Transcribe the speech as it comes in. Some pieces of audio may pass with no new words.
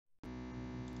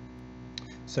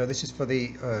So this is for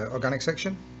the organic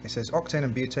section. It says octane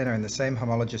and butane are in the same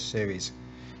homologous series.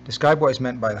 Describe what is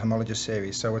meant by the homologous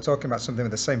series. So we're talking about something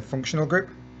with the same functional group,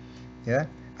 yeah,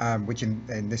 which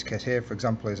in this case here, for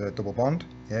example, is a double bond.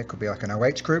 Yeah, it could be like an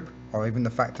OH group, or even the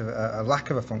fact of a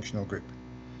lack of a functional group.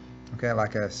 Okay,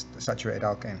 like a saturated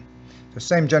alkane. So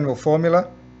same general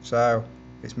formula. So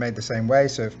it's made the same way.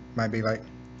 So it might be like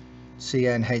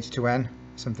CnH2n,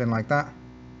 something like that,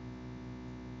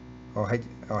 or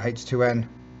H2n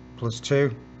plus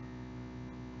 2.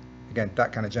 Again,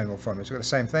 that kind of general formula. So we've got the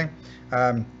same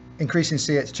thing. Increasing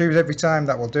CH2s every time,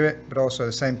 that will do it, but also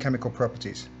the same chemical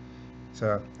properties.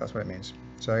 So that's what it means.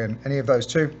 So again, any of those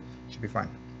two should be fine.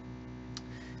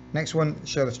 Next one,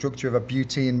 show the structure of a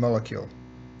butene molecule.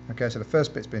 Okay, so the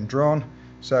first bit's been drawn.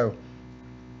 So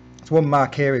it's one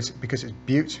mark here is because it's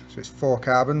bute, so it's 4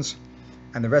 carbons,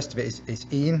 and the rest of it is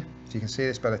ene. So you can see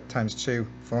it's by the ×2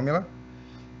 formula.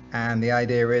 And the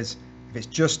idea is, if it's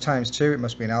just ×2, it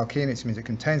must be an alkene. It means it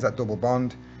contains that double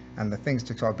bond. And the things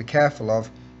to sort of be careful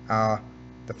of are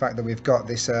the fact that we've got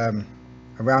this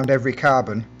around every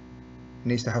carbon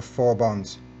needs to have 4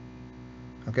 bonds.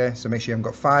 Okay, so make sure you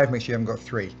haven't got 5, make sure you haven't got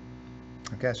 3.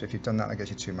 Okay, so if you've done that, that gets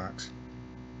you 2 marks.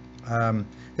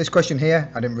 This question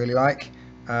here, I didn't really like.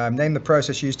 Name the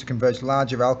process used to convert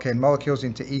larger alkane molecules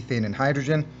into ethene and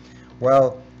hydrogen.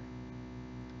 Well,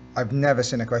 I've never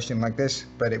seen a question like this,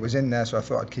 but it was in there, so I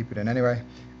thought I'd keep it in anyway.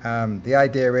 The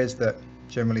idea is that,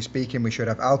 generally speaking, we should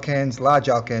have alkanes, large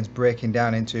alkanes breaking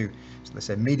down into, so let's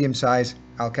say, medium-sized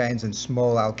alkanes and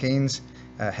small alkenes,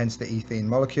 hence the ethene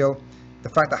molecule. The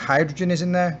fact that hydrogen is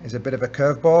in there is a bit of a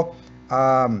curveball.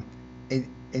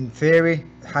 In theory,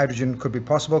 hydrogen could be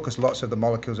possible because lots of the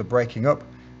molecules are breaking up.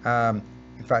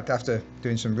 In fact, after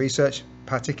doing some research,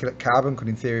 particulate carbon could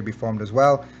in theory be formed as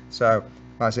well. So,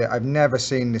 like I say, I've never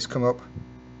seen this come up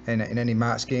in any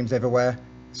mark schemes everywhere.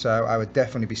 So I would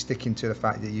definitely be sticking to the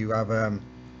fact that you have an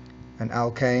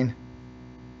alkane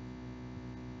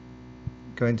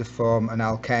going to form an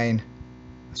alkane,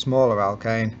 a smaller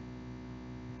alkane,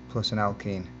 plus an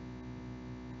alkene.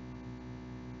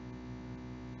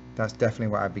 That's definitely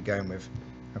what I'd be going with.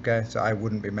 Okay, so I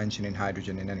wouldn't be mentioning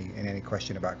hydrogen in any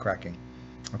question about cracking.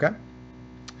 Okay,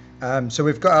 so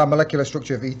we've got our molecular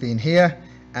structure of ethene here,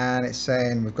 and it's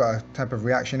saying we've got a type of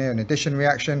reaction here, an addition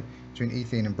reaction between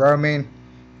ethene and bromine.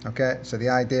 Okay, so the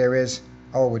idea is,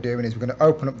 all we're doing is we're going to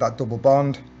open up that double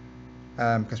bond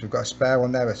because we've got a spare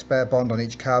one there, a spare bond on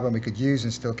each carbon we could use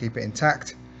and still keep it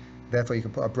intact. Therefore, you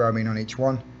can put a bromine on each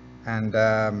one,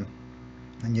 and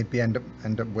you'd be end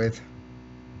up with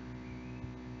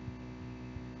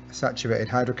a saturated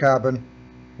hydrocarbon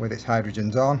with its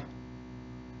hydrogens on,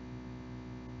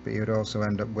 but you would also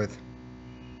end up with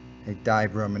a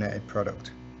dibrominated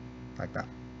product like that.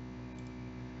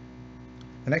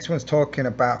 The next one's talking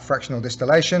about fractional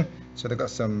distillation. So they've got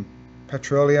some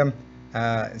petroleum.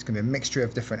 It's going to be a mixture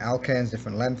of different alkanes,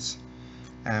 different lengths,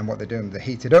 and what they're doing, they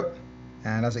heat it up,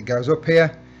 and as it goes up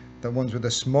here, the ones with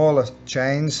the smaller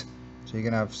chains, so you're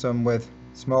going to have some with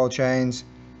small chains,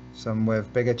 some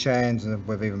with bigger chains, and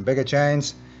with even bigger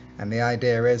chains, and the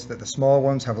idea is that the small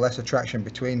ones have less attraction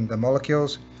between the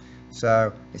molecules,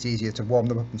 so it's easier to warm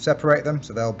them up and separate them,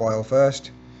 so they'll boil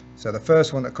first. So the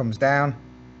first one that comes down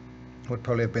would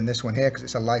probably have been this one here because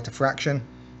it's a lighter fraction,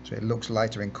 so it looks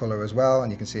lighter in color as well,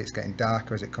 and you can see it's getting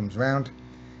darker as it comes round.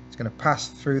 It's going to pass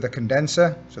through the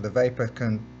condenser, so the vapor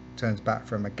turns back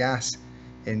from a gas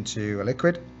into a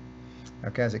liquid.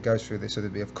 Okay, as it goes through this, so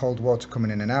there'll be cold water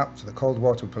coming in and out, so the cold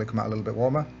water will probably come out a little bit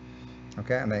warmer.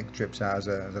 Okay, and then it drips out as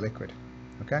a liquid.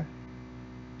 Okay,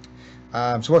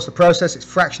 so what's the process? It's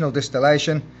fractional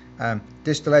distillation.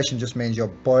 Distillation just means you're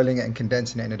boiling it and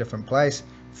condensing it in a different place.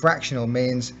 Fractional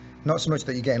means not so much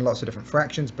that you're getting lots of different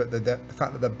fractions, but the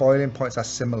fact that the boiling points are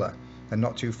similar. They're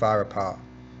not too far apart.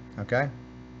 Okay,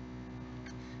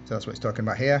 so that's what it's talking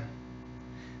about here.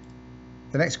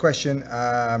 The next question,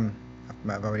 I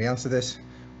might have already answered this.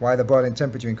 Why the boiling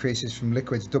temperature increases from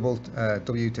liquids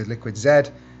W to liquid Z.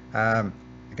 Again,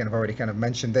 I've already kind of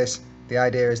mentioned this. The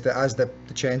idea is that as the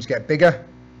chains get bigger,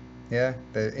 yeah,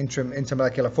 the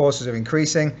intermolecular forces are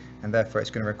increasing, and therefore it's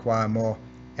going to require more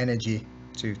energy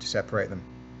to separate them.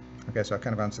 Okay, so I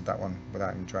kind of answered that one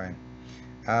without even trying.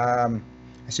 A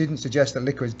student suggests that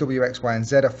liquids W, X, Y, and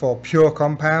Z are 4 pure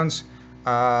compounds,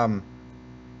 and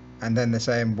then they're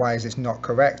saying, why is this not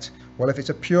correct? Well, if it's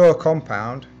a pure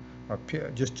compound, or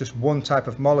just one type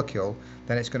of molecule,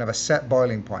 then it's going to have a set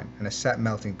boiling point and a set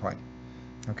melting point.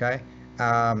 Okay,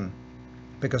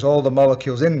 because all the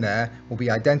molecules in there will be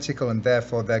identical, and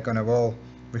therefore they're going to all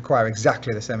require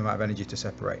exactly the same amount of energy to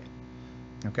separate.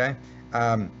 Okay,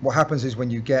 what happens is when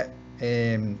you get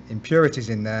impurities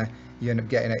in there, you end up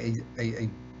getting a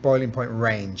boiling point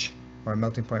range or a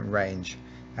melting point range.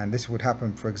 And this would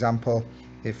happen, for example,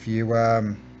 if you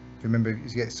remember,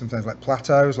 you get sometimes like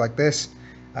plateaus like this,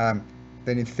 then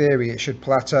in theory it should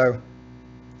plateau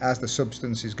as the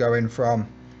substance is going from,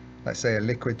 let's say, a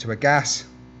liquid to a gas.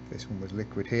 This one was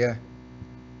liquid here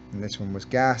and this one was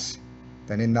gas.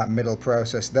 Then in that middle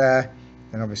process there,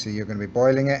 then obviously you're going to be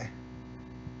boiling it,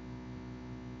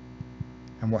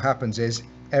 and what happens is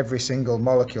every single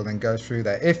molecule then goes through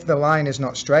there. If the line is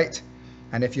not straight,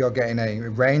 and if you're getting a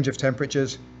range of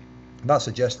temperatures, that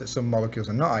suggests that some molecules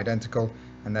are not identical,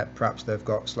 and that perhaps they've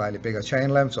got slightly bigger chain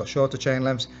lengths or shorter chain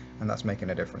lengths, and that's making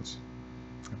a difference.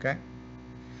 Okay.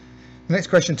 The next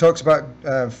question talks about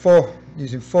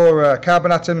using four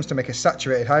carbon atoms to make a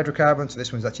saturated hydrocarbon. So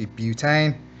this one's actually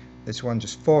butane. This one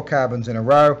just 4 carbons in a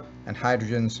row and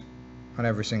hydrogens on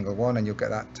every single one, and you'll get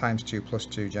that times 2 plus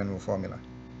 2 general formula.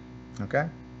 Okay.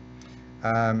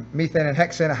 Methane and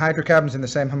hexane are hydrocarbons in the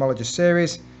same homologous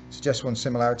series. Suggests one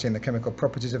similarity in the chemical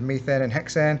properties of methane and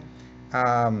hexane.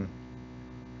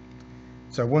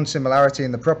 So one similarity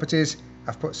in the properties.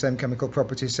 I've put same chemical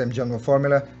properties, same general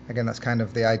formula. Again, that's kind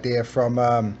of the idea from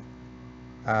a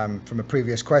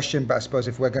previous question, but I suppose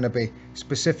if we're going to be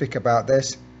specific about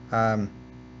this, they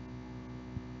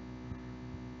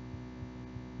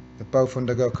both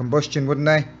undergo combustion, wouldn't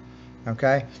they?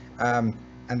 Okay,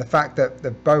 and the fact that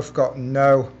they've both got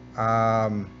no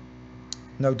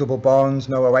double bonds,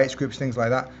 no OH groups, things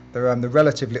like that, they're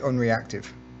relatively unreactive,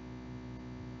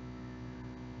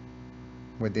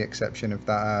 with the exception of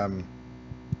that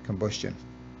combustion.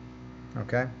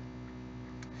 Okay.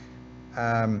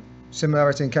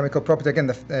 Similarity in chemical property. Again,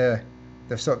 if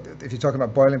you're talking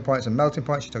about boiling points and melting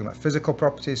points, you're talking about physical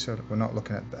properties. So we're not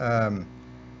looking at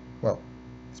well,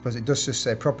 I suppose it does just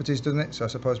say properties, doesn't it? So I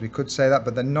suppose we could say that,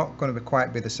 but they're not going to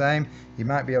quite be the same. You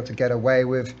might be able to get away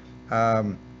with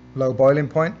low boiling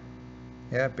point,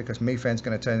 yeah, because methane's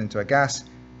going to turn into a gas,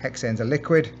 hexane's a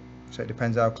liquid, so it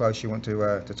depends how close you want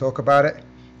to talk about it.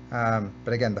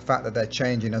 But again, the fact that they're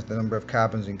changing as the number of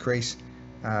carbons increase,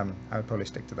 I would probably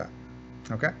stick to that.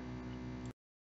 Okay.